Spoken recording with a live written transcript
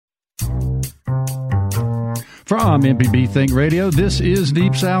From MPB Think Radio, this is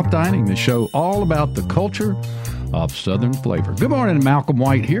Deep South Dining, the show all about the culture of Southern flavor. Good morning, Malcolm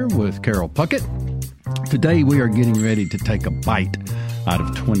White here with Carol Puckett. Today we are getting ready to take a bite out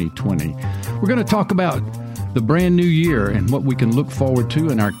of 2020. We're going to talk about the brand new year and what we can look forward to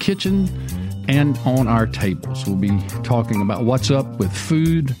in our kitchen and on our tables. We'll be talking about what's up with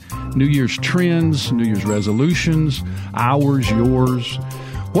food, New Year's trends, New Year's resolutions, ours, yours,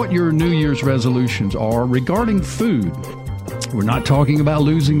 what your New Year's resolutions are regarding food. We're not talking about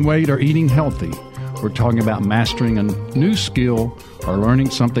losing weight or eating healthy. We're talking about mastering a new skill or learning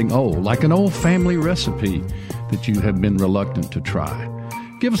something old, like an old family recipe that you have been reluctant to try.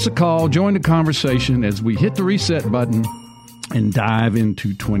 Give us a call, join the conversation as we hit the reset button and dive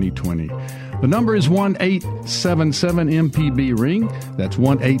into 2020. The number is 1-877-MPB-RING. That's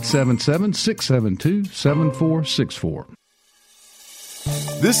 1-877-672-7464.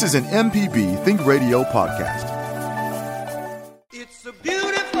 This is an MPB Think Radio podcast. It's a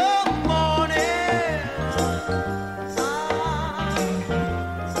beautiful morning.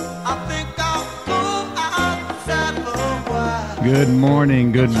 I think I'll go outside for a while. Good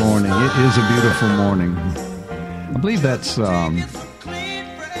morning, good morning. It is a beautiful morning. I believe that's the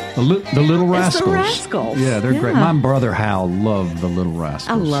Little Rascals. It's the Rascals. Yeah, they're great. My brother Hal loved the Little Rascals.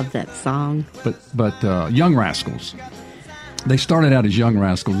 I love that song. But Young Rascals. They started out as Young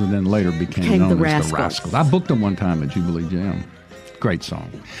Rascals and then later became known as the Rascals. I booked them one time at Jubilee Jam. Great song.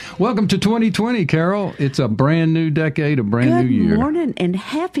 Welcome to 2020, Carol. It's a brand new decade, a brand new year. Good morning and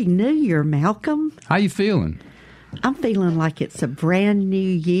Happy New Year, Malcolm. How you feeling? I'm feeling like it's a brand new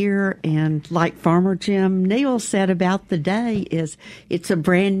year, and like Farmer Jim Neal said about the day, is it's a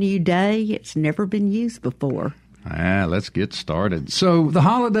brand new day. It's never been used before. Let's get started. So the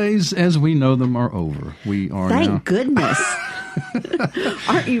holidays, as we know them, are over. We are Thank goodness.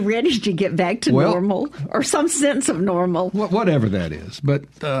 Aren't you ready to get back to normal or some sense of normal? Whatever that is. But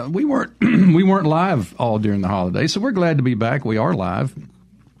we weren't live all during the holidays, so we're glad to be back. We are live,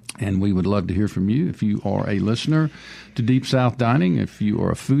 and we would love to hear from you if you are a listener to Deep South Dining, if you are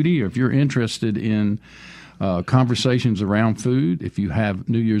a foodie, or if you're interested in conversations around food, if you have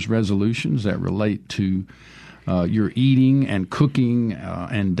New Year's resolutions that relate to your eating and cooking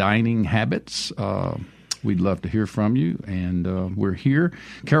and dining habits. We'd love to hear from you, and we're here.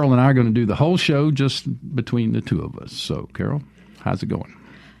 Carol and I are going to do the whole show just between the two of us. So, Carol, how's it going?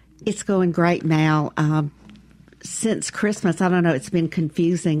 It's going great, Mal. Since Christmas, I don't know, it's been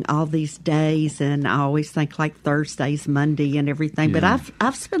confusing all these days, and I always think like Thursday's Monday and everything. Yeah. But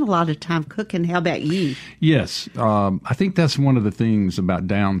I've spent a lot of time cooking. How about you? Yes. I think that's one of the things about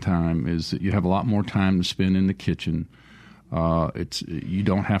downtime is that you have a lot more time to spend in the kitchen. You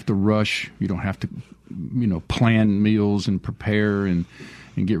don't have to rush. You don't have to, plan meals and prepare and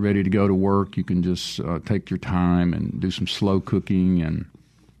get ready to go to work. You can just take your time and do some slow cooking and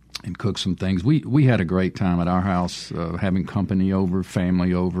cook some things. We had a great time at our house, having company over,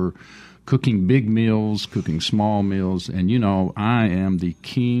 family over, cooking big meals, cooking small meals. And, I am the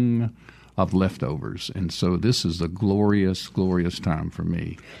king of leftovers. And so this is a glorious, glorious time for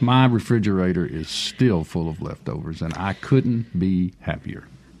me. My refrigerator is still full of leftovers, and I couldn't be happier.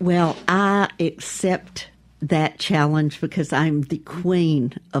 Well, I accept that challenge because I'm the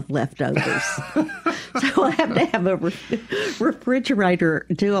queen of leftovers. So I have to have a refrigerator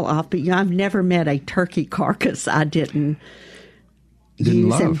dual off. But I've never met a turkey carcass I didn't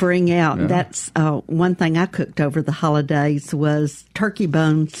use and bring out. Yeah. That's one thing I cooked over the holidays was turkey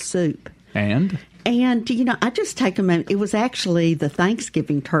bone soup. And I just take them. It was actually the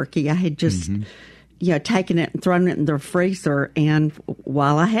Thanksgiving turkey. I had just taken it and thrown it in the freezer. And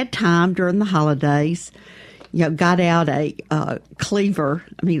while I had time during the holidays, got out a cleaver.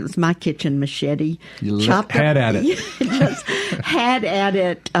 I mean, it was my kitchen machete. Had at it. Just had at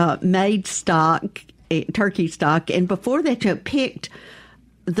it, made stock, turkey stock. And before that, picked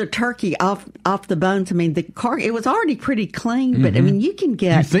the turkey off the bones. I mean, it was already pretty clean, but I mean, you can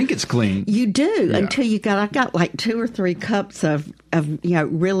get. You think it's clean. You do until I got like 2 or 3 cups of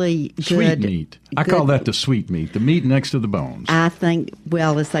really good. Sweet meat. I call that the sweet meat, the meat next to the bones. I think,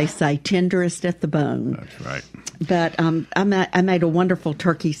 as they say, tenderest at the bone. That's right. But I made a wonderful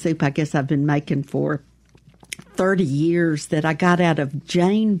turkey soup I guess I've been making for 30 years that I got out of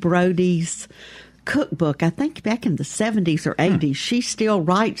Jane Brody's cookbook, I think back in the 70s or 80s. She still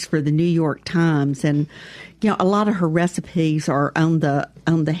writes for the New York Times, and a lot of her recipes are on the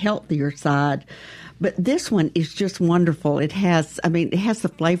healthier side. But this one is just wonderful. It has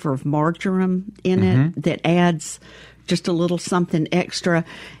the flavor of marjoram in it that adds just a little something extra.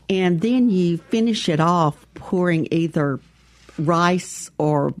 And then you finish it off pouring either rice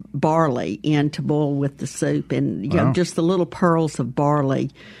or barley in to boil with the soup, and Wow. just the little pearls of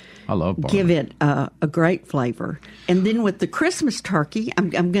barley I love barley. give it a great flavor. And then with the Christmas turkey,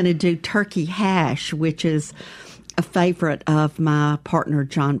 I'm going to do turkey hash, which is a favorite of my partner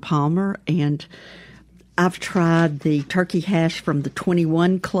John Palmer, and I've tried the turkey hash from the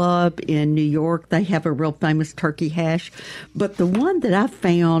 21 Club in New York. They have a real famous turkey hash. But the one that I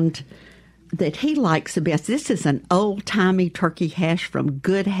found that he likes the best, this is an old-timey turkey hash from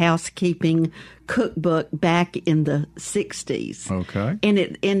Good Housekeeping cookbook back in the 60s. Okay.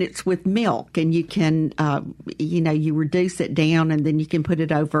 And it's with milk, and you can, you reduce it down, and then you can put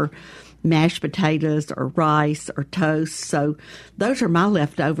it over mashed potatoes or rice or toast. So those are my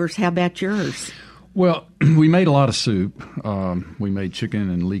leftovers. How about yours? Well, we made a lot of soup. We made chicken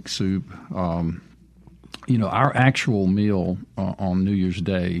and leek soup. Our actual meal on New Year's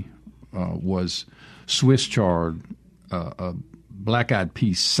Day was Swiss chard, a black-eyed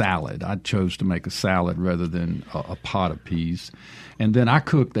peas salad. I chose to make a salad rather than a pot of peas. And then I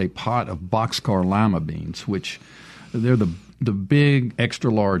cooked a pot of boxcar lima beans, which they're the big,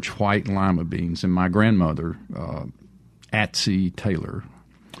 extra-large white lima beans. And my grandmother, Atsy Taylor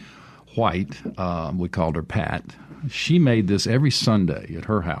White, we called her Pat, she made this every Sunday at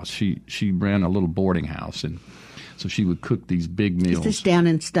her house. She ran a little boarding house, and so she would cook these big meals. Is this down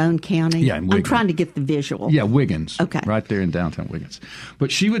in Stone County? Yeah, in I'm Wiggins. trying to get the visual. Yeah, Wiggins. Okay. Right there in downtown Wiggins.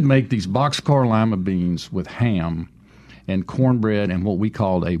 But she would make these boxcar lima beans with ham and cornbread and what we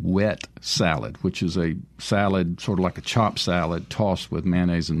called a wet salad, which is a salad sort of like a chopped salad tossed with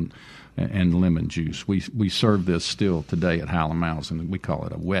mayonnaise and lemon juice. We serve this still today at Howlin' Mouse, and we call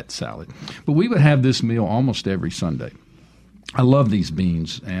it a wet salad. But we would have this meal almost every Sunday. I love these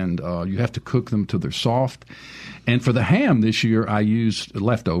beans, and you have to cook them till they're soft. And for the ham this year, I used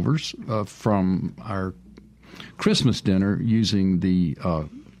leftovers from our Christmas dinner using the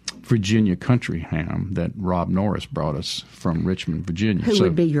Virginia country ham that Rob Norris brought us from Richmond, Virginia. Who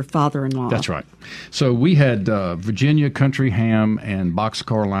would be your father-in-law? That's right. So we had Virginia country ham and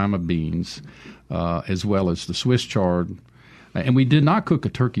boxcar lima beans, as well as the Swiss chard. And we did not cook a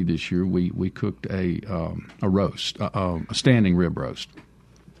turkey this year. We cooked a roast, a standing rib roast,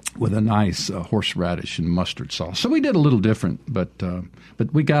 with a nice horseradish and mustard sauce. So we did a little different, but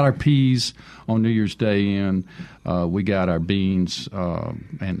we got our peas on New Year's Day in. We got our beans,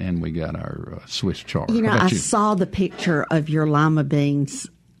 and we got our Swiss chard. You know, How I about you? saw the picture of your lima beans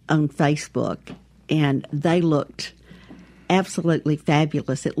on Facebook, and they looked absolutely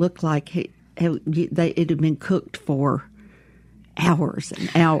fabulous. It looked like it had been cooked for hours and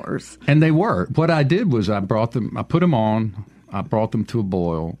hours. And they were. What I did was I put them on, I brought them to a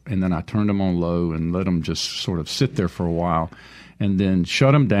boil, and then I turned them on low and let them just sort of sit there for a while, and then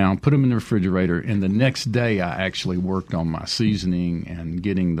shut them down, put them in the refrigerator, and the next day I actually worked on my seasoning and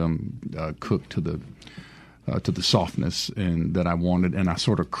getting them cooked to the softness and that I wanted, and I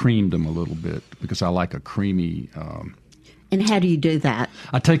sort of creamed them a little bit because I like a creamy. And how do you do that?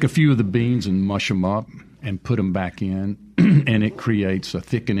 I take a few of the beans and mush them up and put them back in, and it creates a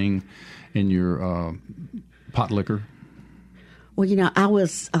thickening in your pot liquor. Well, you know, I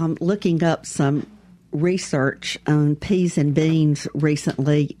was looking up some research on peas and beans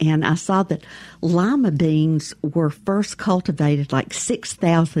recently, and I saw that lima beans were first cultivated like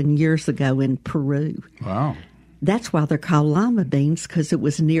 6,000 years ago in Peru. Wow. That's why they're called lima beans, because it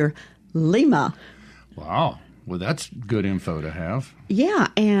was near Lima. Wow. Well, that's good info to have. Yeah,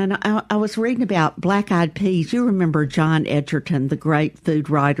 and I was reading about black-eyed peas. You remember John Edgerton, the great food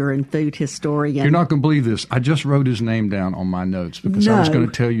writer and food historian. You're not going to believe this. I just wrote his name down on my notes because I was No. going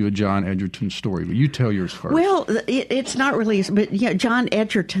to tell you a John Edgerton story, but you tell yours first. Well, it's not really, but yeah, John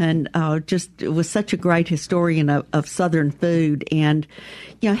Edgerton just was such a great historian of Southern food, and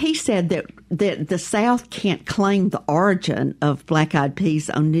he said that the South can't claim the origin of black-eyed peas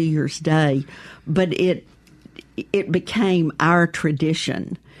on New Year's Day, but it became our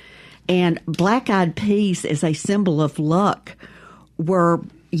tradition. And black-eyed peas as a symbol of luck were,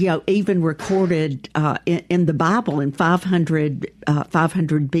 even recorded in the Bible in 500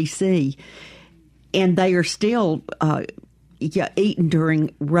 BC. And they are still eaten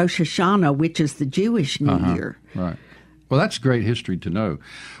during Rosh Hashanah, which is the Jewish New Year. Right. Well, that's great history to know.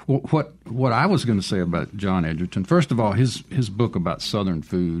 Well, what I was going to say about John Edgerton, first of all, his book about Southern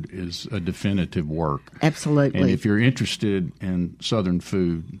food is a definitive work. Absolutely. And if you're interested in Southern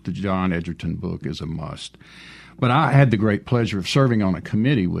food, the John Edgerton book is a must. But I had the great pleasure of serving on a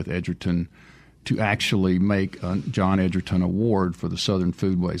committee with Edgerton to actually make a John Edgerton Award for the Southern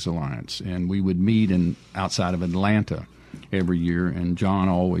Foodways Alliance. And we would meet outside of Atlanta every year, and John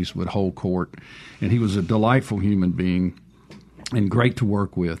always would hold court. And he was a delightful human being. and great to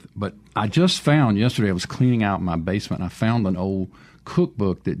work with. But I just found yesterday, I was cleaning out my basement, and I found an old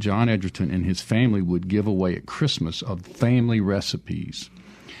cookbook that John Edgerton and his family would give away at Christmas of family recipes.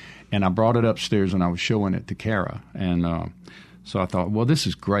 And I brought it upstairs, and I was showing it to Kara. And so I thought, well, this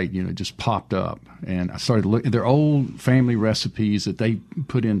is great. It just popped up. And I started looking. They're old family recipes that they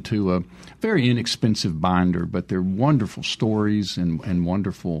put into a very inexpensive binder, but they're wonderful stories and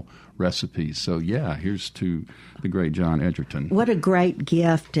wonderful recipes. So, yeah, here's to the great John Edgerton. What a great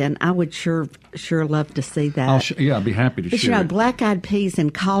gift, and I would sure love to see that. I'd be happy to but share it. Black-eyed peas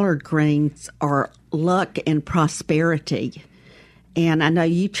and collard greens are luck and prosperity. And I know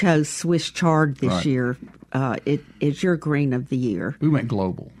you chose Swiss chard this year. It is your green of the year. We went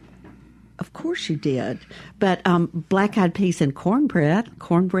global. Of course you did. But black-eyed peas and cornbread.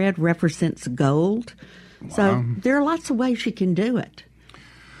 Cornbread represents gold. Wow. So there are lots of ways you can do it.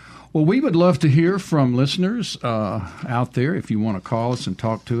 Well, we would love to hear from listeners out there. If you want to call us and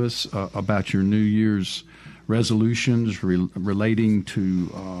talk to us about your New Year's resolutions relating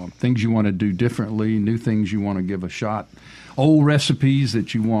to things you want to do differently, new things you want to give a shot, old recipes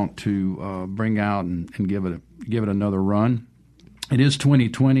that you want to bring out and give it another run. It is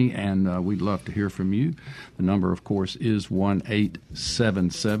 2020, and we'd love to hear from you. The number, of course, is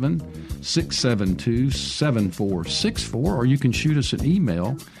 1-877-672-7464, or you can shoot us an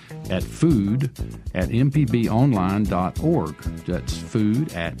email at food@mpbonline.org. That's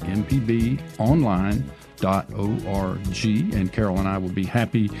food@mpbonline.org. And Carol and I will be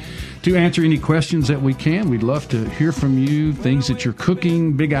happy to answer any questions that we can. We'd love to hear from you, things that you're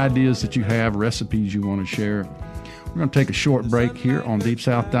cooking, big ideas that you have, recipes you want to share. We're going to take a short break here on Deep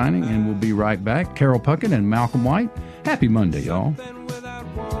South Dining, and we'll be right back. Carol Puckett and Malcolm White. Happy Monday, y'all.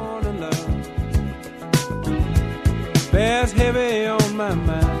 Bears heavy on my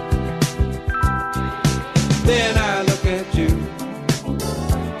mind. Then I look at you,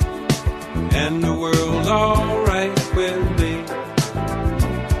 and the world's all right with me.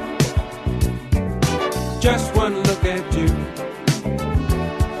 Just one look at you,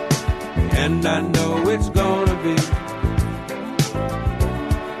 and I know it's gonna be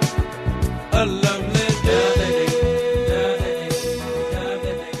a lovely day.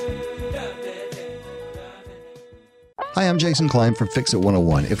 Hi, I'm Jason Klein from Fix It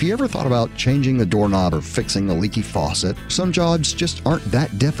 101. If you ever thought about changing the doorknob or fixing a leaky faucet, some jobs just aren't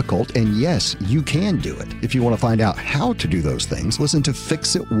that difficult, and yes, you can do it. If you want to find out how to do those things, listen to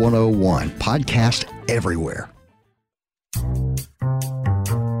Fix It 101, podcast everywhere.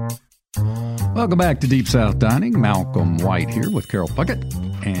 Welcome back to Deep South Dining. Malcolm White here with Carol Puckett.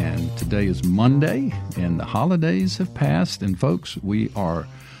 And today is Monday, and the holidays have passed. And folks, we are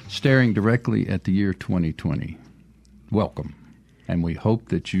staring directly at the year 2020. Welcome. And we hope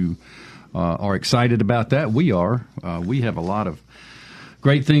that you are excited about that. We are. We have a lot of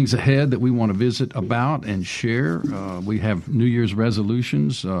great things ahead that we want to visit about and share. We have New Year's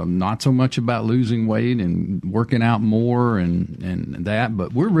resolutions, not so much about losing weight and working out more and that,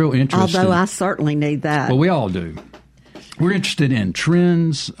 but we're real interested. Although I certainly need that. Well, we all do. We're interested in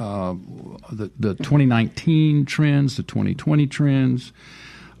trends, the 2019 trends, the 2020 trends,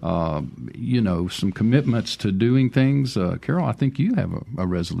 some commitments to doing things. Carol, I think you have a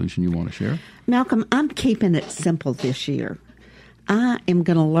resolution you want to share. Malcolm, I'm keeping it simple this year. I am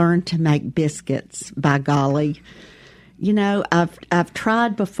going to learn to make biscuits, by golly. I've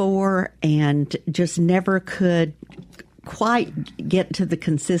tried before and just never could quite get to the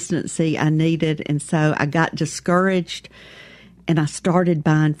consistency I needed, and so I got discouraged, and I started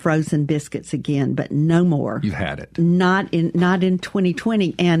buying frozen biscuits again, but no more. You've had it. Not in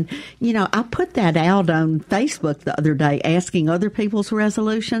 2020. And, I put that out on Facebook the other day, asking other people's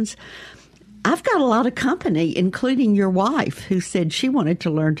resolutions. I've got a lot of company, including your wife, who said she wanted to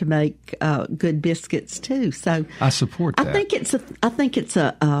learn to make good biscuits too. So I support that. I think it's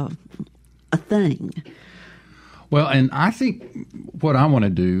a thing. Well, and I think what I want to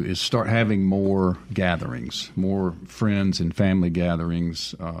do is start having more gatherings, more friends and family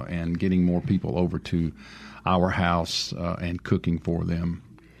gatherings, and getting more people over to our house and cooking for them.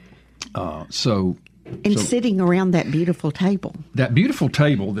 Sitting around that beautiful table. That beautiful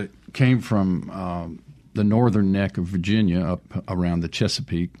table that came from the northern neck of Virginia up around the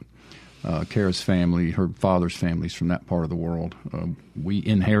Chesapeake. Kara's family, her father's family's from that part of the world. We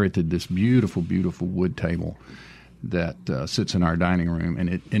inherited this beautiful, beautiful wood table that sits in our dining room,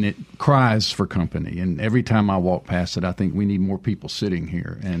 and it cries for company. And every time I walk past it, I think we need more people sitting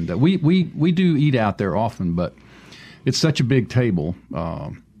here. And we do eat out there often, but it's such a big table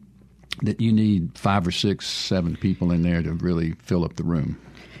that you need 5 or 6, 7 people in there to really fill up the room.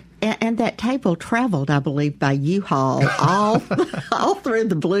 And that table traveled, I believe, by U-Haul all through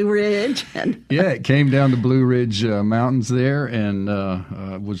the Blue Ridge. Yeah, it came down the Blue Ridge Mountains there and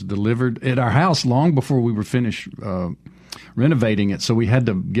was delivered at our house long before we were finished renovating it. So we had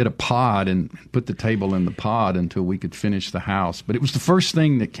to get a pod and put the table in the pod until we could finish the house. But it was the first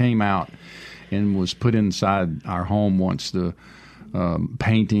thing that came out and was put inside our home once the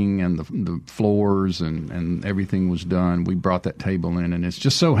painting and the floors and everything was done. We brought that table in, and it's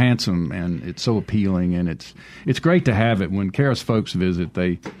just so handsome and it's so appealing, and it's great to have it. When Karis folks visit,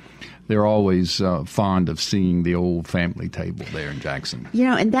 they're always fond of seeing the old family table there in Jackson.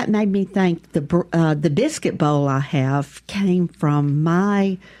 And that made me think the biscuit bowl I have came from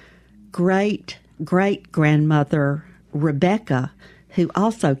my great-great-grandmother, Rebecca, who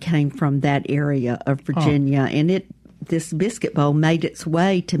also came from that area of Virginia, and this biscuit bowl made its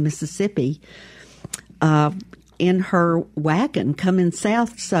way to Mississippi in her wagon coming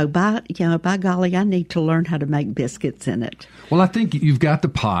south. So by golly, I need to learn how to make biscuits in it. Well, I think you've got the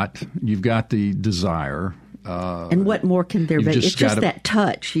pot, you've got the desire. And what more can there be? It's just that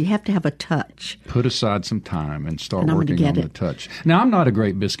touch. You have to have a touch. Put aside some time and start working on the touch. Now, I'm not a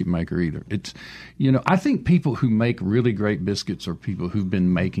great biscuit maker either. It's, I think people who make really great biscuits are people who've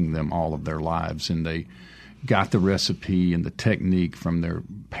been making them all of their lives, and they got the recipe and the technique from their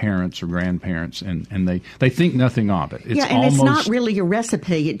parents or grandparents, and they think nothing of it. It's not really a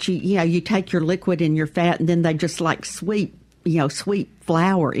recipe. It's you take your liquid and your fat, and then they just like sweep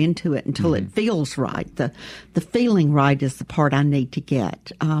flour into it until it feels right. The feeling right is the part I need to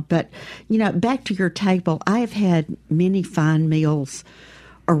get. But back to your table, I have had many fine meals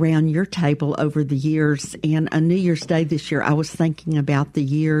around your table over the years, and on New Year's Day this year, I was thinking about the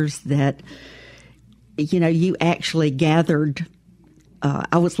years that you actually gathered.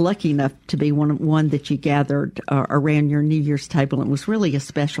 I was lucky enough to be one that you gathered around your New Year's table. It was really a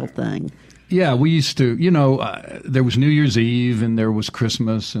special thing. Yeah, we used to, there was New Year's Eve and there was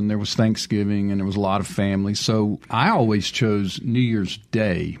Christmas and there was Thanksgiving and there was a lot of family. So I always chose New Year's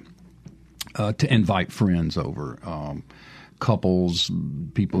Day to invite friends over, couples,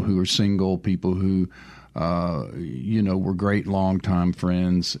 people who are single, people who were great longtime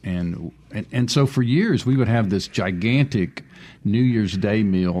friends, and so for years we would have this gigantic New Year's Day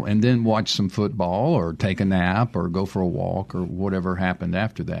meal, and then watch some football or take a nap or go for a walk or whatever happened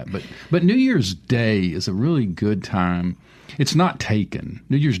after that. But New Year's Day is a really good time. It's not taken.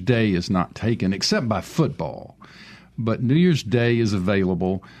 New Year's Day is not taken except by football. But New Year's Day is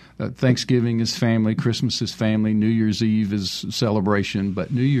available. Thanksgiving is family. Christmas is family. New Year's Eve is celebration.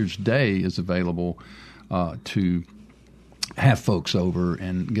 But New Year's Day is available to have folks over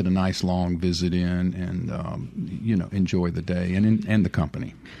and get a nice long visit in and, enjoy the day and the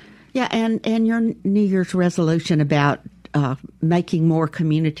company. Yeah, and your New Year's resolution about making more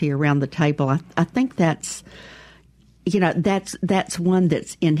community around the table, I think that's one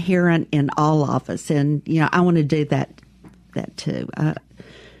that's inherent in all of us. And, I want to do that too.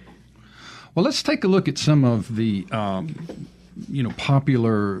 Well, let's take a look at some of the,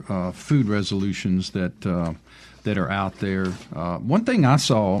 popular food resolutions that are out there. One thing I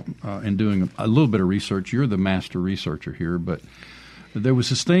saw in doing a little bit of research, you're the master researcher here, but there was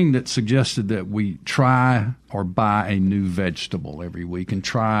this thing that suggested that we try or buy a new vegetable every week and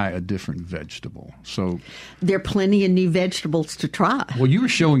try a different vegetable. So there are plenty of new vegetables to try. Well, you were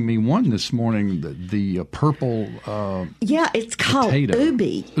showing me one this morning, the purple it's called potato.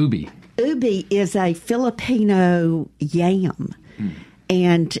 Ubi. Ubi is a Filipino yam,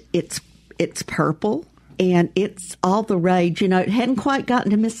 and it's purple. And it's all the rage. It hadn't quite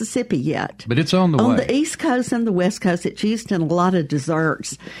gotten to Mississippi yet. But it's on the way. On the East Coast and the West Coast, it's used in a lot of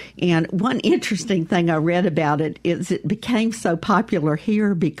desserts. And one interesting thing I read about it is it became so popular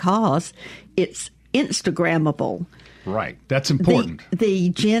here because it's Instagrammable. Right. That's important. The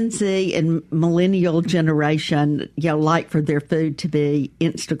Gen Z and millennial generation, like for their food to be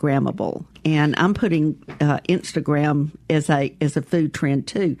Instagrammable. And I'm putting Instagram as a food trend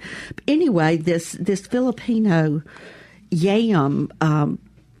too. But anyway, this Filipino yam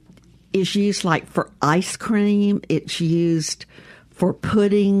is used like for ice cream. It's used for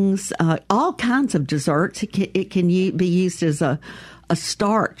puddings, all kinds of desserts. It can be used as a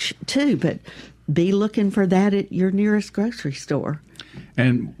starch too, but be looking for that at your nearest grocery store.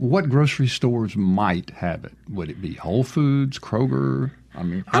 And what grocery stores might have it? Would it be Whole Foods, Kroger? I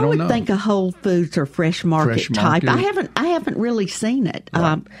mean, I don't know. I would think a Whole Foods or Fresh Market type. I haven't really seen it.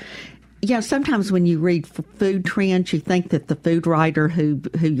 Right. Sometimes when you read food trends, you think that the food writer who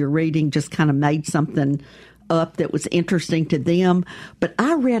you're reading just kind of made something up that was interesting to them. But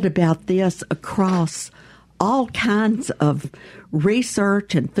I read about this across all kinds of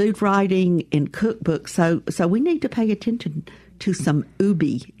research and food writing and cookbooks. So we need to pay attention to some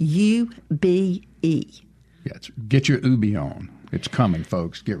ubi, U-B-E. Yeah, get your ubi on. It's coming,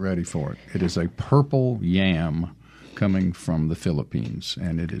 folks. Get ready for it. It is a purple yam coming from the Philippines,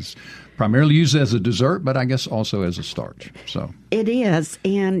 and it is primarily used as a dessert, but I guess also as a starch. So it is,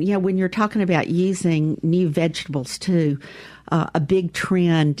 and when you're talking about using new vegetables too, a big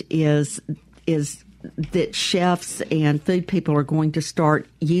trend is that chefs and food people are going to start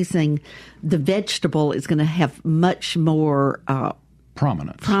using the vegetable is going to have much more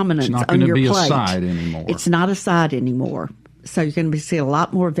prominence It's not on going to your be plate. a side anymore. It's not a side anymore. So you're going to see a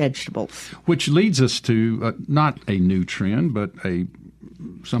lot more vegetables. Which leads us to not a new trend, but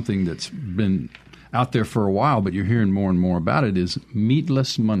something that's been out there for a while, but you're hearing more and more about it, is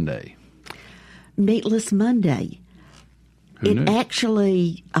Meatless Monday. Meatless Monday. Who knew?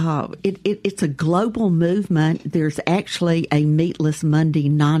 Actually, it's a global movement. There's actually a Meatless Monday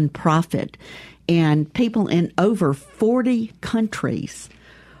nonprofit, and people in over 40 countries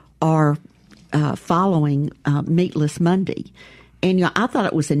are following Meatless Monday. And I thought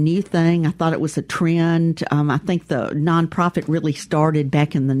it was a new thing. I thought it was a trend. I think the nonprofit really started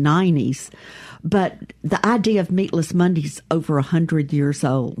back in the 90s. But the idea of Meatless Monday is over 100 years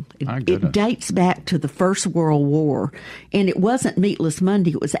old. It dates back to the First World War. And it wasn't Meatless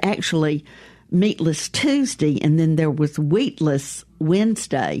Monday. It was actually Meatless Tuesday, and then there was Wheatless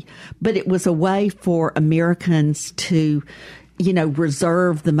Wednesday. But it was a way for Americans to,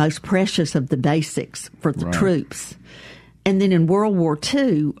 reserve the most precious of the basics for the troops. And then in World War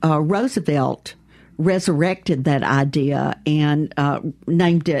II, Roosevelt resurrected that idea and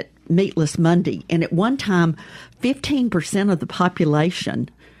named it Meatless Monday. And at one time, 15% of the population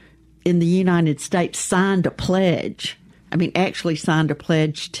in the United States signed a pledge. Actually signed a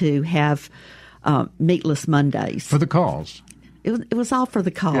pledge to have Meatless Mondays. For the cause. It was all for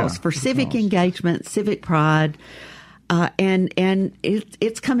the cause, for civic engagement, civic pride. And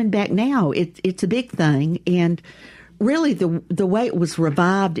it's coming back now. It's a big thing. And really the way it was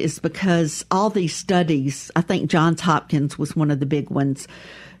revived is because all these studies, I think Johns Hopkins was one of the big ones,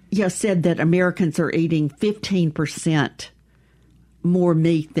 said that Americans are eating 15% more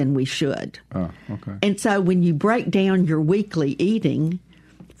meat than we should. Oh, okay. And so when you break down your weekly eating,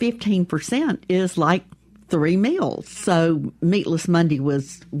 15% is like 3 meals. So Meatless Monday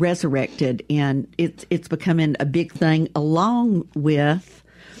was resurrected, and it's becoming a big thing along with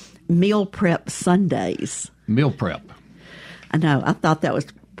Meal Prep Sundays. Meal prep. I know. I thought that was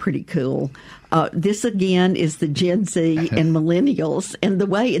pretty cool. This, again, is the Gen Z and millennials. And the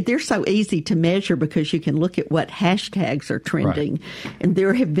way they're so easy to measure because you can look at what hashtags are trending. Right. And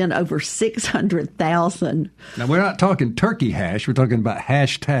there have been over 600,000. Now, we're not talking turkey hash. We're talking about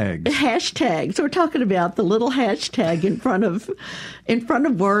hashtags. Hashtags. We're talking about the little hashtag in front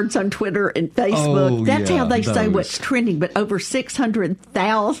of words on Twitter and Facebook. Oh, That's how they say those. what's trending. But over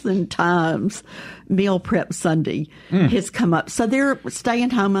 600,000 times Meal Prep Sunday has come up. So they're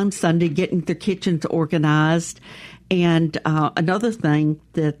staying home on Sunday, getting their kitchens organized. And another thing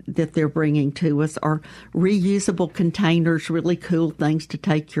that they're bringing to us are reusable containers, really cool things to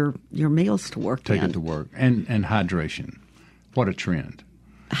take your meals to work in. Take it to work. And hydration. What a trend.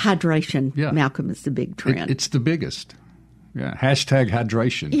 Hydration, Malcolm, is the big trend. It's the biggest. Yeah, hashtag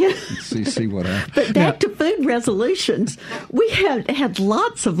hydration. Yeah. See what happens. But back to food resolutions, we had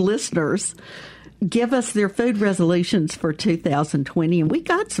lots of listeners give us their food resolutions for 2020, and we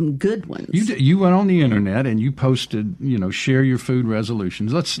got some good ones. You went on the internet and you posted, share your food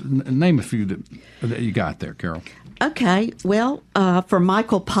resolutions. Let's name a few that you got there, Carol. Okay. Well, for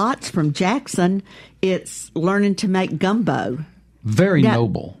Michael Potts from Jackson, it's learning to make gumbo. Very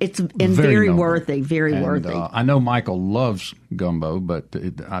noble. It's very noble. Worthy, very worthy. I know Michael loves gumbo, but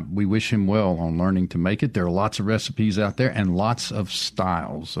we wish him well on learning to make it. There are lots of recipes out there and lots of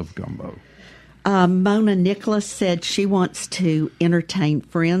styles of gumbo. Mona Nicholas said she wants to entertain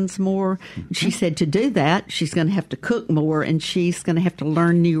friends more. She said to do that, she's going to have to cook more, and she's going to have to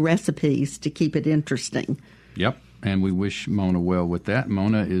learn new recipes to keep it interesting. Yep, and we wish Mona well with that.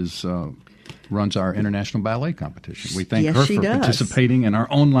 Mona runs our International Ballet Competition. We thank her for participating in our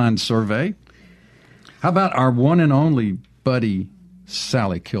online survey. How about our one and only buddy,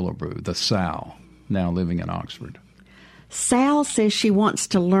 Sally Killebrew, the Sal, now living in Oxford? Sal says she wants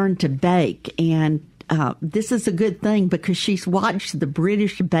to learn to bake, and this is a good thing because she's watched the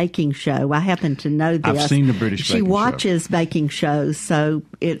British baking show. I happen to know this. I've seen the British baking show. She watches baking shows, so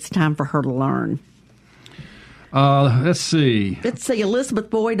it's time for her to learn. Let's see. Elizabeth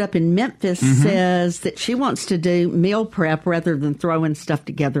Boyd up in Memphis says that she wants to do meal prep rather than throwing stuff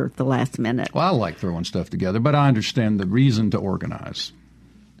together at the last minute. Well, I like throwing stuff together, but I understand the reason to organize.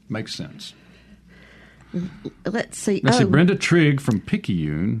 Makes sense. Let's see. Brenda Trigg from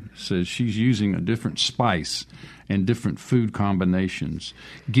Picayune says she's using a different spice and different food combinations,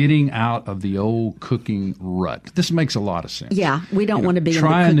 getting out of the old cooking rut. This makes a lot of sense. Yeah, we don't want to be in the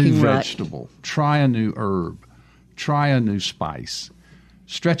try cooking a new rut. vegetable, try a new herb, try a new spice.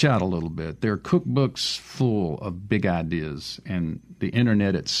 Stretch out a little bit. There are cookbooks full of big ideas, and the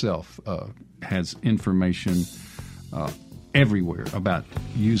internet itself has information everywhere about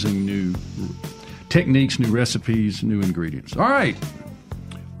using new techniques, new recipes, new ingredients. All right.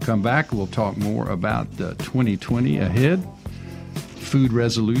 Come back. We'll talk more about 2020 ahead, food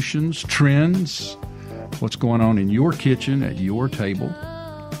resolutions, trends, what's going on in your kitchen, at your table.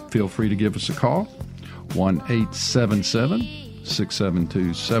 Feel free to give us a call,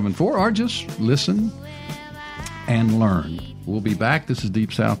 1-877-672-74, or just listen and learn. We'll be back. This is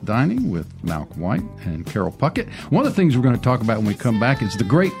Deep South Dining with Malcolm White and Carol Puckett. One of the things we're going to talk about when we come back is the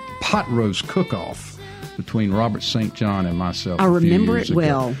great pot roast cook-off between Robert St. John and myself. I remember it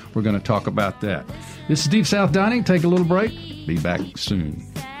well. We're going to talk about that. This is Deep South Dining. Take a little break. Be back soon.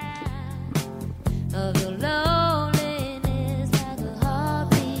 Of your loneliness, like a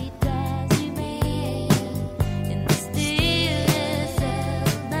heartbeat drives you mad. In the stillness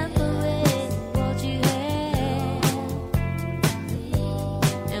of remembering what you had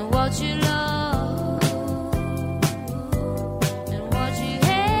and what you lost and what you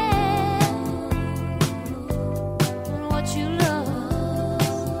had and what you lost.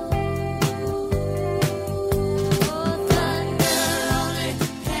 Oh, thunder only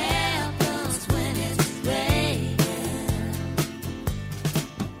happens when it's raining.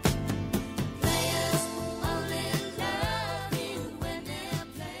 Players only love you when they're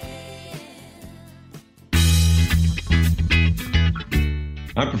playing.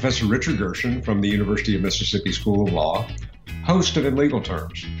 I'm Professor Richard Gershon from the University of Mississippi School of Law, host of In Legal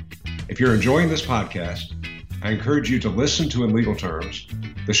Terms. If you're enjoying this podcast, I encourage you to listen to In Legal Terms,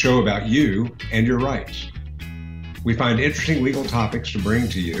 the show about you and your rights. We find interesting legal topics to bring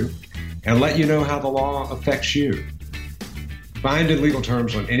to you and let you know how the law affects you. Find In Legal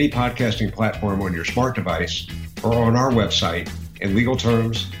Terms on any podcasting platform on your smart device or on our website,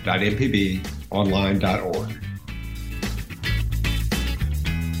 inlegalterms.mpbonline.org.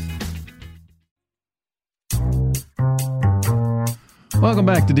 Welcome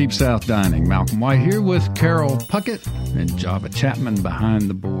back to Deep South Dining. Malcolm White here with Carol Puckett and Java Chapman behind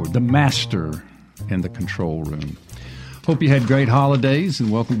the board, the master in the control room. Hope you had great holidays,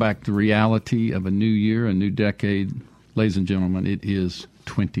 and welcome back to the reality of a new year, a new decade. Ladies and gentlemen, it is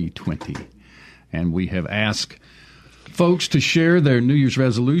 2020, and we have asked folks to share their New Year's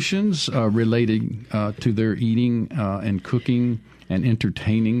resolutions relating to their eating and cooking and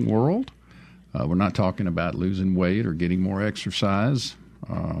entertaining world. We're not talking about losing weight or getting more exercise,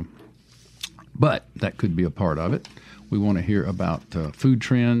 but that could be a part of it. We want to hear about food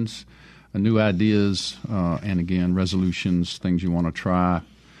trends, new ideas, and again, resolutions, things you want to try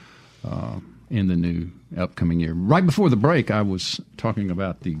in the new upcoming year. Right before the break, I was talking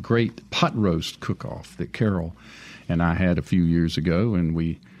about the great pot roast cook-off that Carol and I had a few years ago,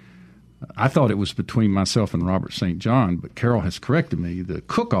 and I thought it was between myself and Robert St. John, but Carol has corrected me. The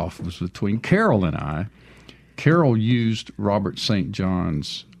cook-off was between Carol and I. Carol used Robert St.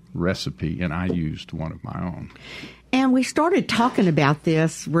 John's recipe, and I used one of my own. And we started talking about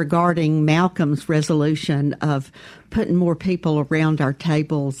this regarding Malcolm's resolution of putting more people around our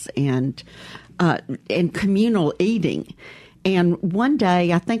tables and communal eating. And one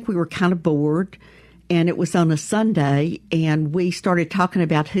day, I think we were kind of bored, and it was on a Sunday, and we started talking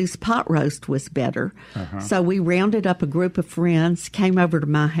about whose pot roast was better. So we rounded up a group of friends, came over to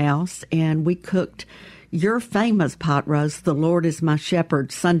my house, and we cooked your famous pot roast, the Lord is My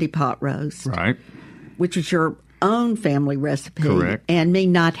Shepherd Sunday pot roast. Right. Which is your own family recipe. Correct. And me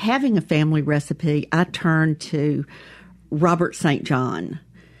not having a family recipe, I turned to Robert St. John,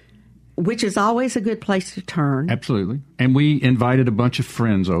 which is always a good place to turn. Absolutely. And we invited a bunch of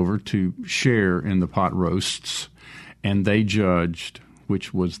friends over to share in the pot roasts, and they judged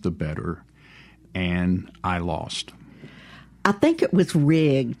which was the better, and I lost. I think it was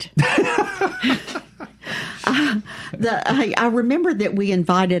rigged. I remember that we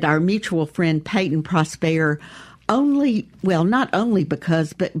invited our mutual friend Peyton Prosper not only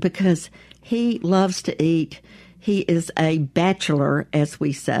because he loves to eat. He is a bachelor, as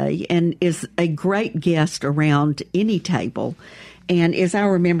we say, and is a great guest around any table. And as I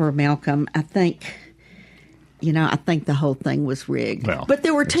remember, Malcolm, I think I think the whole thing was rigged. Well, but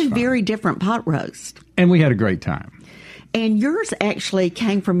there were that's two fine. very different pot roasts. And we had a great time. And yours actually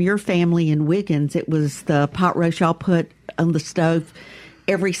came from your family in Wiggins. It was the pot roast y'all put on the stove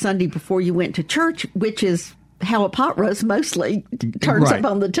every Sunday before you went to church, which is how a pot roast mostly turns Right.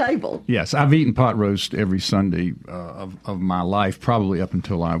 up on the table. Yes, I've eaten pot roast every Sunday of my life, probably up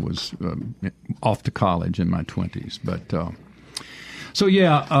until I was off to college in my 20s. But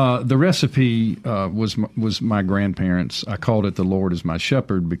the recipe was my grandparents'. I called it "The Lord is My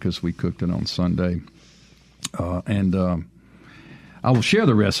Shepherd" because we cooked it on Sunday. I will share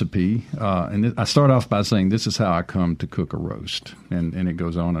the recipe, and I start off by saying this is how I come to cook a roast, and it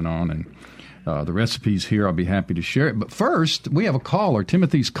goes on, and the recipe's here. I'll be happy to share it. But first, we have a caller.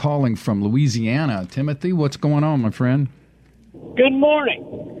 Timothy's calling from Louisiana. Timothy, what's going on, my friend? Good morning.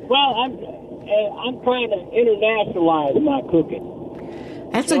 Well, I'm trying to internationalize my cooking.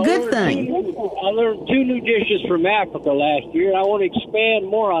 That's a good thing. I learned 2 new dishes from Africa last year. I want to expand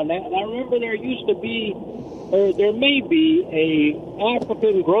more on that. And I remember there may be a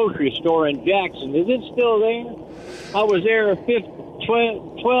African grocery store in Jackson. Is it still there? I was there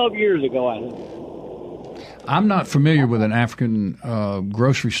 12 years ago, I think. I'm not familiar with an African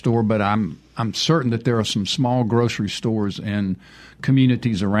grocery store, but I'm certain that there are some small grocery stores in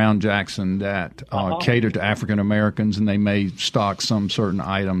communities around Jackson that cater to African Americans, and they may stock some certain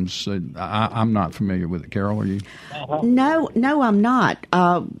items. I'm not familiar with it. Carol, are you? No, I'm not.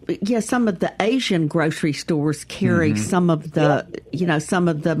 Some of the Asian grocery stores carry some of the, some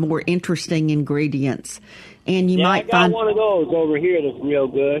of the more interesting ingredients. And you might I got find one of those over here that's real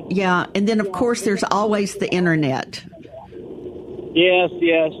good. Yeah, and then of course there's always the internet. Yes.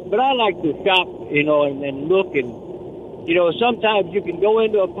 But I like to shop, and look, and sometimes you can go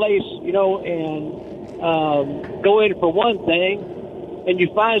into a place, and go in for one thing, and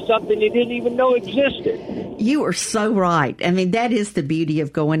you find something you didn't even know existed. You are so right. I mean, that is the beauty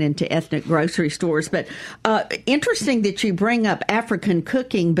of going into ethnic grocery stores. But interesting that you bring up African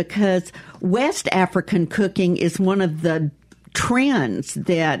cooking, because West African cooking is one of the trends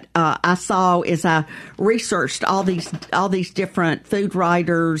that I saw as I researched all these different food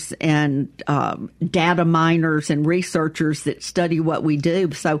writers and data miners and researchers that study what we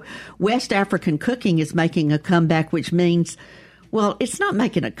do. So West African cooking is making a comeback, which means, well, it's not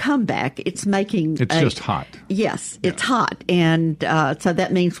making a comeback. It's just hot. Yes, it's hot. And so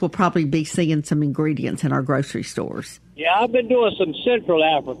that means we'll probably be seeing some ingredients in our grocery stores. Yeah, I've been doing some Central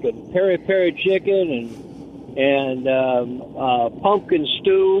African, peri-peri chicken and pumpkin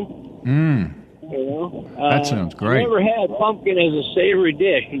stew. That sounds great. I never had pumpkin as a savory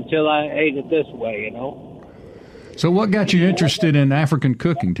dish until I ate it this way, So what got you interested in African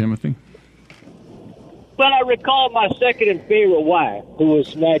cooking, Timothy? But I recall my second and favorite wife, who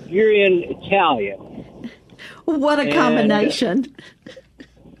was Nigerian Italian. What a combination.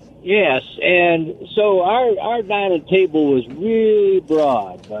 Yes, and so our dining table was really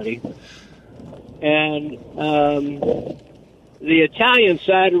broad, buddy. And the Italian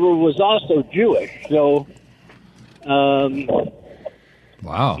side of her was also Jewish. So,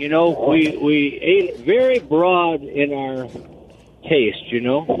 wow. We ate very broad in our taste,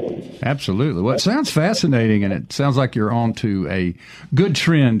 Absolutely. Well, it sounds fascinating, and it sounds like you're on to a good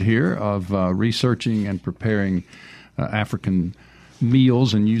trend here of researching and preparing African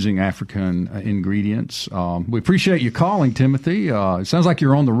meals and using African ingredients. We appreciate you calling, Timothy. It sounds like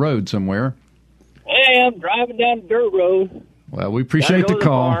you're on the road somewhere. Hey, I'm driving down the dirt road. Well, we appreciate the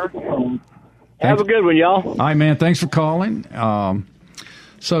call. Have a good one, y'all. All right, man. Thanks for calling.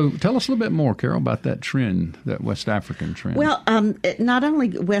 So tell us a little bit more, Carol, about that trend, that West African trend. Well, not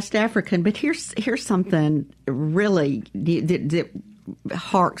only West African, but here's something really that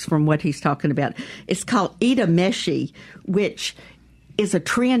harks from what he's talking about. It's called itameshi, which is a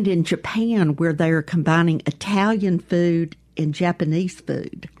trend in Japan where they are combining Italian food and Japanese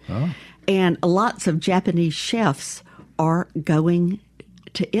food. Oh. And lots of Japanese chefs are going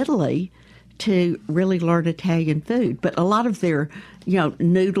to Italy to really learn Italian food. But a lot of their,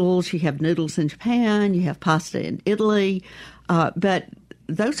 noodles, you have noodles in Japan, you have pasta in Italy, but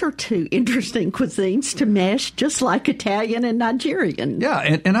those are two interesting cuisines to mesh, just like Italian and Nigerian. Yeah,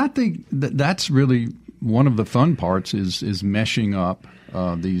 and I think that's really one of the fun parts is meshing up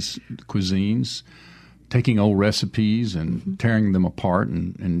these cuisines, taking old recipes and tearing them apart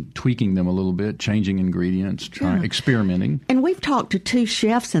and tweaking them a little bit, changing ingredients, experimenting. And we've talked to 2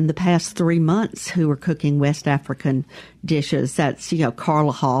 chefs in the past 3 months who are cooking West African dishes. That's,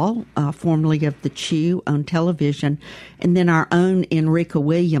 Carla Hall, formerly of The Chew on television, and then our own Enrica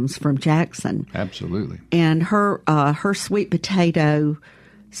Williams from Jackson. Absolutely. And her sweet potato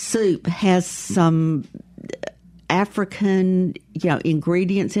soup has some African,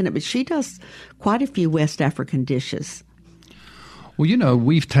 ingredients in it, but she does quite a few West African dishes. Well,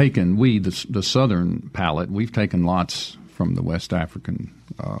 we've taken, the Southern palate, we've taken lots from the West African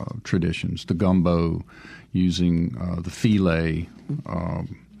traditions, the gumbo, using the filet,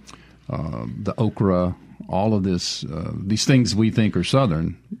 the okra, all of this, these things we think are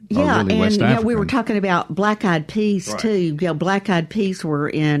Southern are really West African. We were talking about black-eyed peas, too. Black-eyed peas were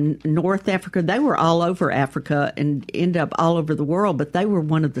in North Africa. They were all over Africa and end up all over the world, but they were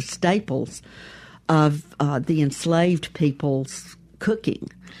one of the staples of the enslaved people's cooking.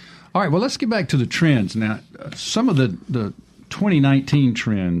 All right, well, let's get back to the trends. Now, some of the 2019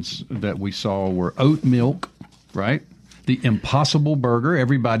 trends that we saw were oat milk, right? The Impossible Burger.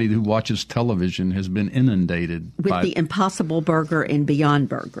 Everybody who watches television has been inundated with the Impossible Burger and Beyond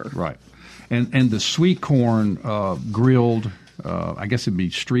Burger. Right. And the sweet corn grilled, I guess it'd be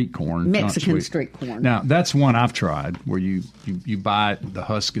street corn. Mexican street corn. Now, that's one I've tried where you buy it, the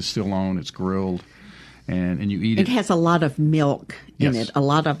husk is still on, it's grilled, and you eat it. It has a lot of milk in Yes. it. A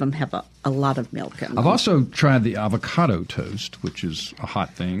lot of them have a lot of milk in them. I've also tried the avocado toast, which is a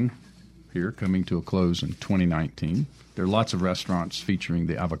hot thing here, coming to a close in 2019. There are lots of restaurants featuring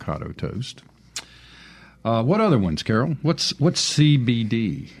the avocado toast. What other ones, Carol? What's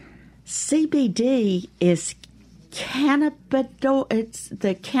CBD? CBD is it's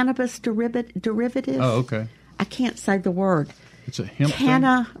the cannabis derivative. Oh, okay. I can't say the word. It's a hemp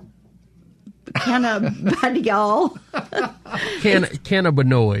thing? Cannabidiol.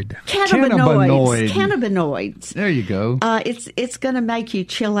 Cannabinoid. Cannabinoids. There you go. It's going to make you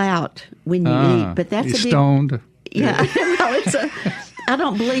chill out when you eat, but that's you're a big stoned. Yeah, no, I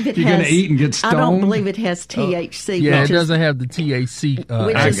don't believe it You're has. going to eat and get stoned? I don't believe it has THC. Yeah, it which doesn't have the THC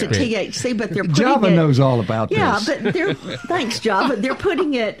which is aspect. the THC, but they're putting Java it, knows all about yeah, this. but thanks, Java. They're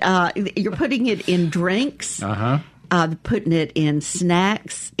putting it. You're putting it in drinks. Putting it in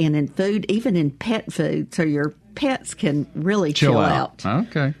snacks and in food, even in pet food, so your pets can really chill out.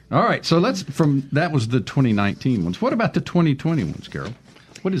 Okay. All right. So that was the 2019 ones. What about the 2020 ones, Carol?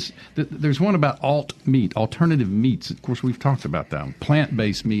 There's one about alternative meats. Of course, we've talked about that one.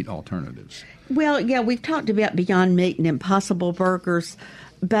 Plant-based meat alternatives. Well, yeah, we've talked about Beyond Meat and Impossible Burgers,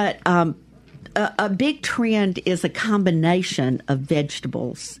 but a big trend is a combination of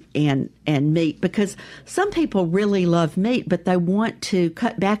vegetables and meat, because some people really love meat, but they want to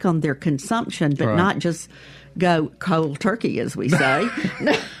cut back on their consumption, but not just go cold turkey, as we say.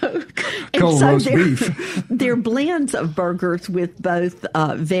 No. Cold roast beef. They're blends of burgers with both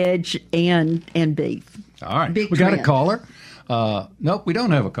veg and beef. All right. Big we got a trend. caller. Nope, we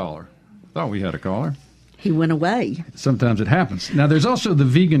don't have a caller. Thought we had a caller. He went away. Sometimes it happens. Now, there's also the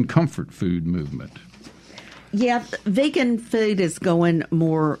vegan comfort food movement. Yeah, vegan food is going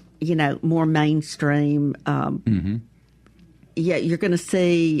more mainstream. Yeah, you're going to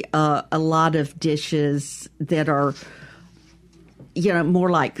see a lot of dishes that are, more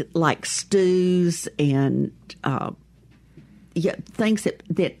like stews and things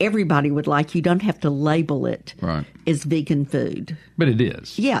that everybody would like. You don't have to label it as vegan food. But it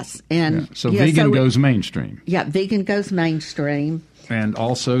is. Yes. And So vegan goes mainstream. Yeah, vegan goes mainstream. And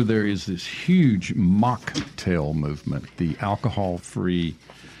also there is this huge mocktail movement, the alcohol-free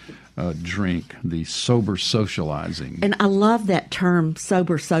drink, the sober socializing. And I love that term,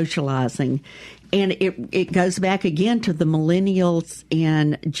 sober socializing. And it goes back again to the millennials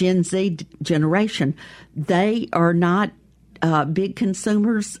and Gen Z generation. They are not big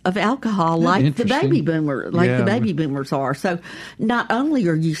consumers of alcohol like the baby boomers are. So not only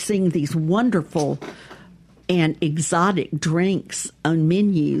are you seeing these wonderful and exotic drinks on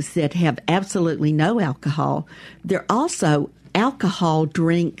menus that have absolutely no alcohol, they're also alcohol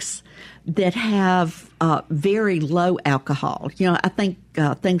drinks that have very low alcohol. I think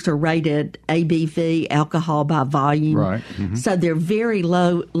things are rated ABV, alcohol by volume. Right. Mm-hmm. So they're very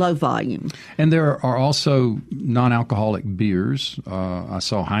low volume. And there are also non-alcoholic beers. I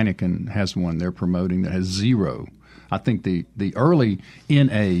saw Heineken has one they're promoting that has zero. I think the early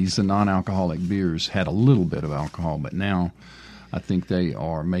NAs, the non-alcoholic beers, had a little bit of alcohol, but now I think they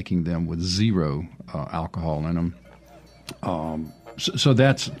are making them with zero alcohol in them. So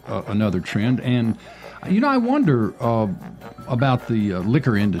that's another trend. And, I wonder about the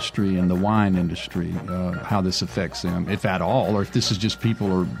liquor industry and the wine industry, how this affects them, if at all, or if this is just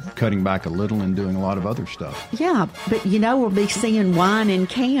people are cutting back a little and doing a lot of other stuff. Yeah, but, we'll be seeing wine in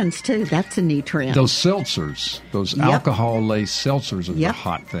cans, too. That's a new trend. Those seltzers, those alcohol-laced seltzers are the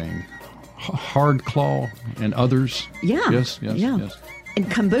hot thing. Hard Claw and others. Yeah. Yes.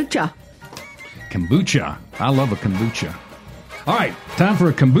 And kombucha. Kombucha. I love a kombucha. All right, time for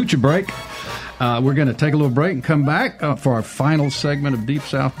a kombucha break. We're going to take a little break and come back for our final segment of Deep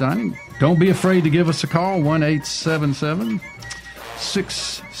South Dining. Don't be afraid to give us a call,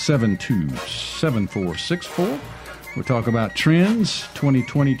 1-877-672-7464. We'll talk about trends,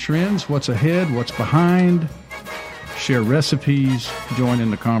 2020 trends, what's ahead, what's behind, share recipes, join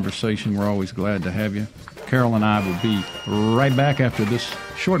in the conversation. We're always glad to have you. Carol and I will be right back after this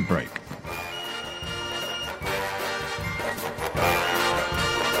short break.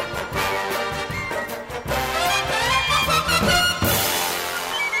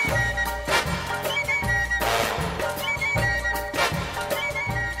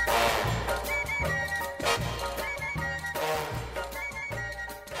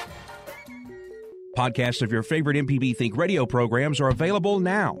 Podcasts of your favorite MPB Think Radio programs are available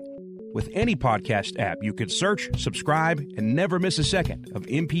now. With any podcast app, you can search, subscribe, and never miss a second of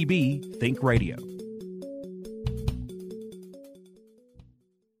MPB Think Radio.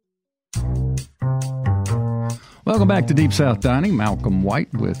 Welcome back to Deep South Dining. Malcolm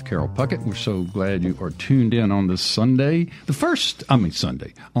White with Carol Puckett. We're so glad you are tuned in on this Sunday.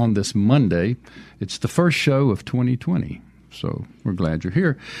 On this Monday. It's the first show of 2020. So we're glad you're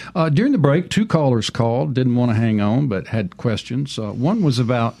here. During the break, 2 callers called, didn't want to hang on, but had questions. One was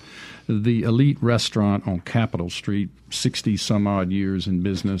about the Elite restaurant on Capitol Street, 60-some-odd years in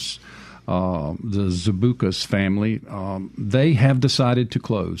business. The Zabukas family, they have decided to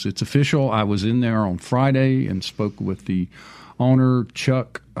close. It's official. I was in there on Friday and spoke with the owner,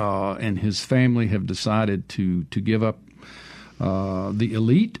 Chuck, and his family have decided to give up the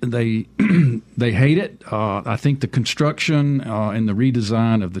Elite. They they hate it. I think the construction and the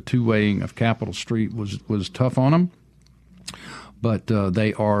redesign of the two-waying of Capitol Street was tough on them. But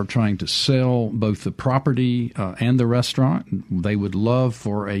they are trying to sell both the property and the restaurant. They would love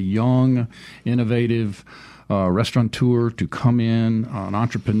for a young, innovative restaurateur to come in, an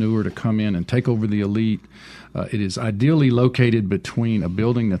entrepreneur to come in and take over the Elite. It is ideally located between a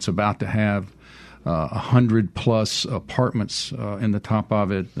building that's about to have 100-plus apartments in the top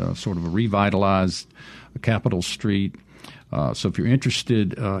of it, sort of a revitalized Capitol Street. So if you're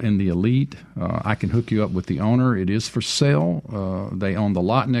interested in the Elite, I can hook you up with the owner. It is for sale. They own the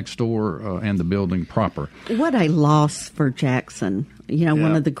lot next door and the building proper. What a loss for Jackson.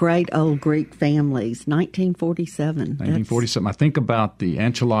 One of the great old Greek families, 1947. 1947. I think about the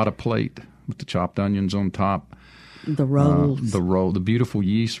enchilada plate with the chopped onions on top. The rolls. The beautiful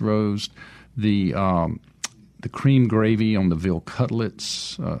yeast roast. The cream gravy on the veal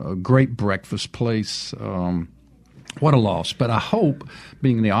cutlets. A great breakfast place. What a loss. But I hope,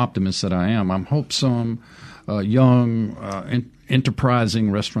 being the optimist that I am, I hope some young,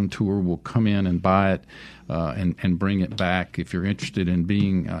 enterprising restaurateur will come in and buy it and bring it back. If you're interested in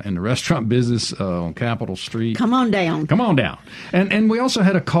being in the restaurant business on Capitol Street. Come on down. Come on down. And we also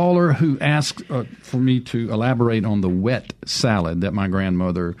had a caller who asked for me to elaborate on the wet salad that my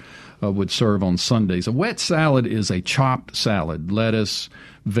grandmother would serve on Sundays. A wet salad is a chopped salad, lettuce,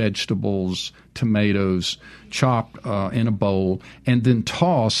 vegetables, tomatoes, chopped in a bowl, and then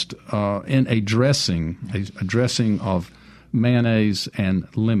tossed in a dressing of mayonnaise and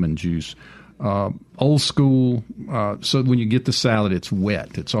lemon juice. Old school, so when you get the salad, it's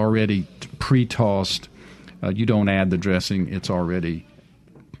wet. It's already pre-tossed. You don't add the dressing. It's already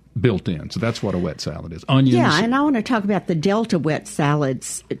built in. So that's what a wet salad is. Onions. Yeah, and I want to talk about the Delta wet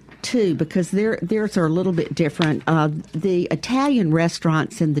salads too, because theirs are a little bit different. The Italian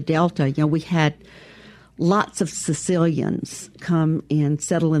restaurants in the Delta, we had lots of Sicilians come and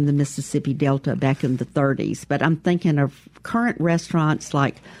settle in the Mississippi Delta back in the 30s. But I'm thinking of current restaurants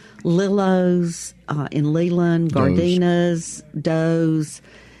like Lillo's in Leland, Gardina's, Doe's,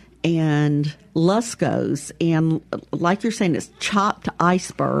 and Lusco's. And like you're saying, it's chopped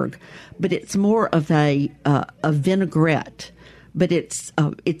iceberg, but it's more of a vinaigrette. But it's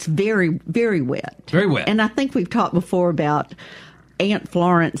very, very wet. Very wet. And I think we've talked before about Aunt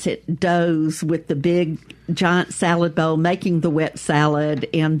Florence at Doe's with the big giant salad bowl making the wet salad,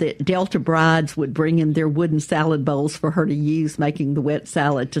 and that Delta brides would bring in their wooden salad bowls for her to use making the wet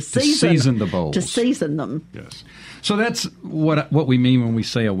salad to season the bowls. To season them. Yes. So that's what we mean when we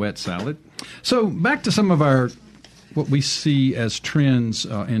say a wet salad. So back to some of what we see as trends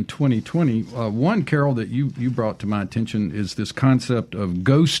in 2020. One, Carol, that you brought to my attention is this concept of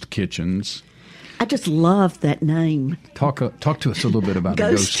ghost kitchens. I just love that name. Talk to us a little bit about the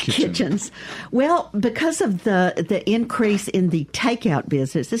Ghost ghost kitchen. kitchens. Well, because of the increase in the takeout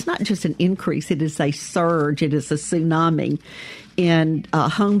business, it's not just an increase, it is a surge, it is a tsunami in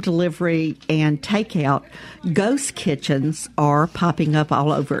home delivery and takeout. Ghost kitchens are popping up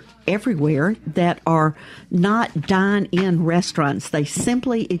all over everywhere that are not dine-in restaurants. They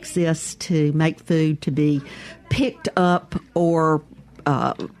simply exist to make food to be picked up or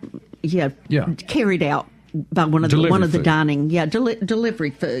carried out by one of Delivery the food. dining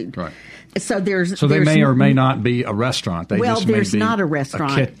delivery food. Right. So there's So they may or may not be a restaurant. They Well, just may there's be not a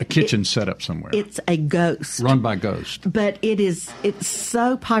restaurant. a kitchen set up somewhere. It's a ghost. Run by ghost. But it's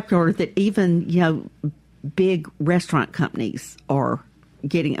so popular that even big restaurant companies are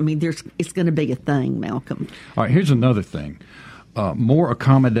getting. I mean, it's going to be a thing, Malcolm. All right, here's another thing. More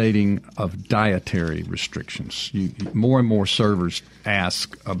accommodating of dietary restrictions. More and more servers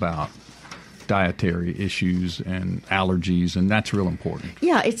ask about dietary issues and allergies, and that's real important.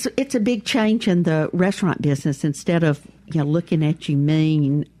 Yeah, it's a big change in the restaurant business. Instead of looking at you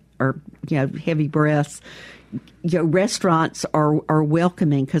mean or heavy breaths, restaurants are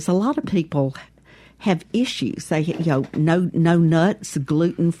welcoming because a lot of people have issues. They no nuts,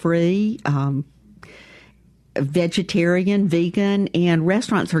 gluten free. Vegetarian, vegan, and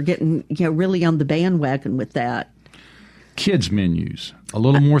restaurants are getting really on the bandwagon with that. Kids menus, a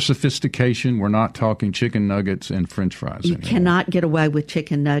little more sophistication. We're not talking chicken nuggets and French fries You anymore. cannot get away with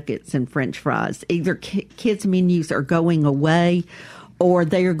chicken nuggets and French fries. Either kids menus are going away, or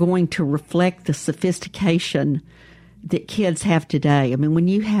they are going to reflect the sophistication that kids have today. I mean, when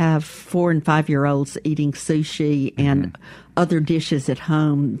you have 4 and 5 year olds eating sushi and other dishes at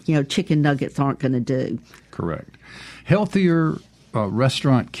home, chicken nuggets aren't going to do. Correct. Healthier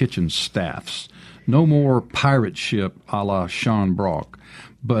restaurant kitchen staffs. No more pirate ship a la Sean Brock,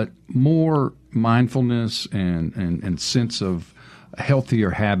 but more mindfulness and sense of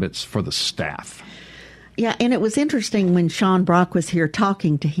healthier habits for the staff. Yeah, and it was interesting when Sean Brock was here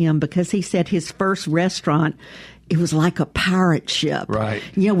talking to him because he said his first restaurant, it was like a pirate ship. Right.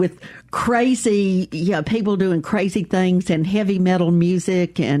 With crazy, people doing crazy things and heavy metal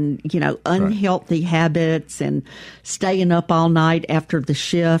music and, unhealthy habits and staying up all night after the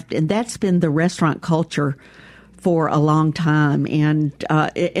shift. And that's been the restaurant culture for a long time. And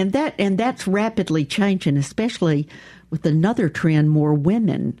that's rapidly changing, especially with another trend, more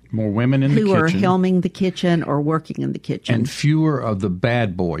women. More women in the who kitchen. are helming the kitchen or working in the kitchen. And fewer of the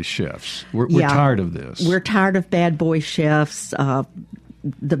bad boy chefs. We're tired of this. We're tired of bad boy chefs.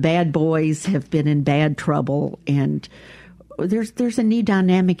 The bad boys have been in bad trouble, and there's a new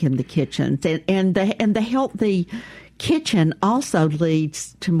dynamic in the kitchens, and the healthy kitchen also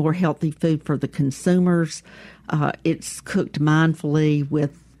leads to more healthy food for the consumers. It's cooked mindfully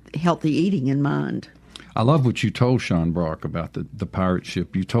with healthy eating in mind. I love what you told Sean Brock about the pirate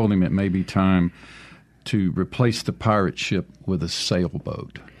ship. You told him it may be time to replace the pirate ship with a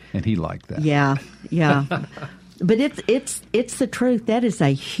sailboat, and he liked that. Yeah. But it's the truth. That is a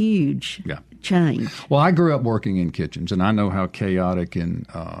huge change. Well, I grew up working in kitchens, and I know how chaotic and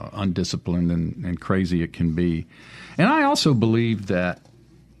undisciplined and crazy it can be. And I also believe that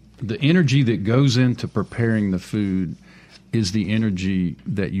the energy that goes into preparing the food is the energy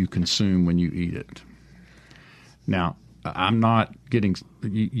that you consume when you eat it. Now, I'm not getting,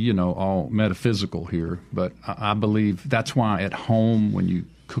 all metaphysical here, but I believe that's why at home when you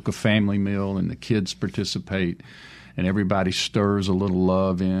cook a family meal and the kids participate and everybody stirs a little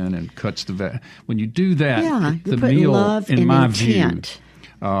love in and cuts when you do that, the meal, love in and my intent.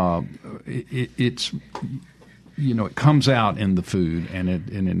 view, it's it comes out in the food and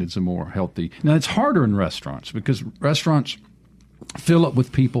it's a more healthy. Now it's harder in restaurants because restaurants fill up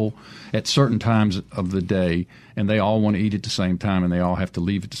with people at certain times of the day, and they all want to eat at the same time, and they all have to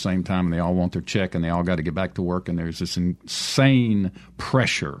leave at the same time, and they all want their check, and they all got to get back to work, and there's this insane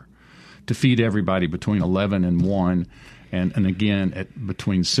pressure to feed everybody between 11 and 1, and again at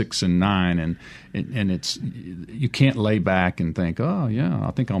between 6 and 9, and it's you can't lay back and think, oh yeah,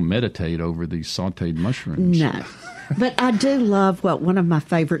 I think I'll meditate over these sautéed mushrooms. No. But I do love one of my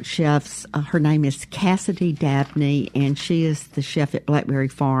favorite chefs, her name is Cassidy Dabney, and she is the chef at Blackberry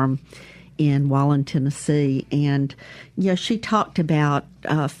Farm in Wallen, Tennessee. And, she talked about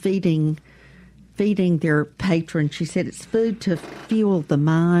feeding their patrons. She said it's food to fuel the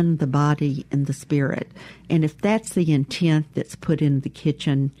mind, the body, and the spirit. And if that's the intent that's put in the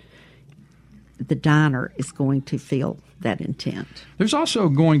kitchen, the diner is going to feel that intent. There's also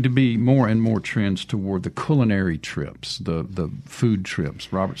going to be more and more trends toward the culinary trips, the food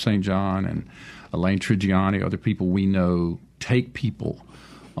trips. Robert St. John and Elaine Trigiani, other people we know, take people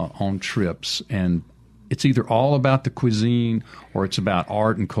on trips, and it's either all about the cuisine or it's about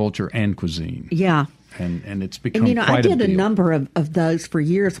art and culture and cuisine. Yeah. And it's become And, quite I did a a deal. number of those for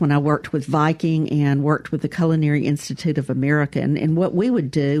years when I worked with Viking and worked with the Culinary Institute of America. And what we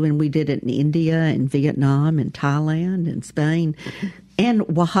would do, and we did it in India and Vietnam and Thailand and Spain and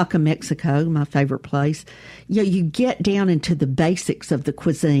Oaxaca, Mexico, my favorite place. You get down into the basics of the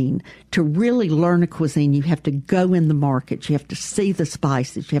cuisine. To really learn a cuisine, you have to go in the market. You have to see the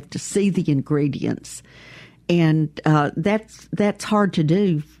spices. You have to see the ingredients. And that's hard to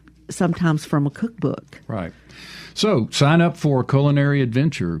do sometimes from a cookbook. Right. So sign up for a culinary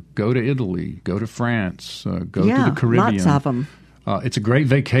adventure. Go to Italy. Go to France. Go to the Caribbean. Lots of them. It's a great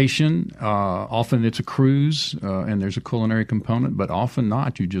vacation. Often it's a cruise, and there's a culinary component, but often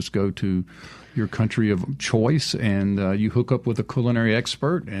not. You just go to your country of choice, and you hook up with a culinary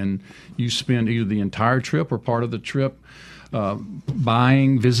expert, and you spend either the entire trip or part of the trip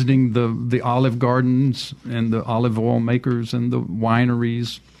visiting the olive gardens and the olive oil makers and the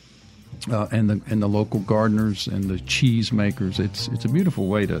wineries. And the local gardeners and the cheese makers. It's a beautiful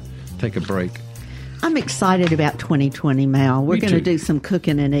way to take a break. I'm excited about 2020, Mal. We're Me going to too. do some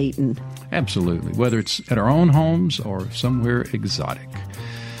cooking and eating. Absolutely, whether it's at our own homes or somewhere exotic.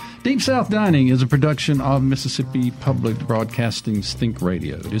 Deep South Dining is a production of Mississippi Public Broadcasting's Think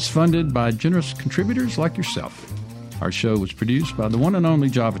Radio. It is funded by generous contributors like yourself. Our show was produced by the one and only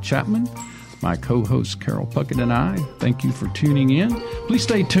Java Chapman. My co-host Carol Puckett and I thank you for tuning in. Please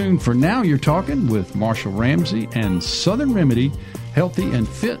stay tuned for Now You're Talking with Marshall Ramsey and Southern Remedy, Healthy and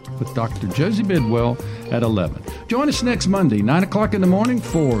Fit with Dr. Josie Bidwell at 11. Join us next Monday, 9 o'clock in the morning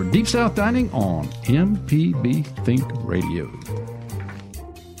for Deep South Dining on MPB Think Radio.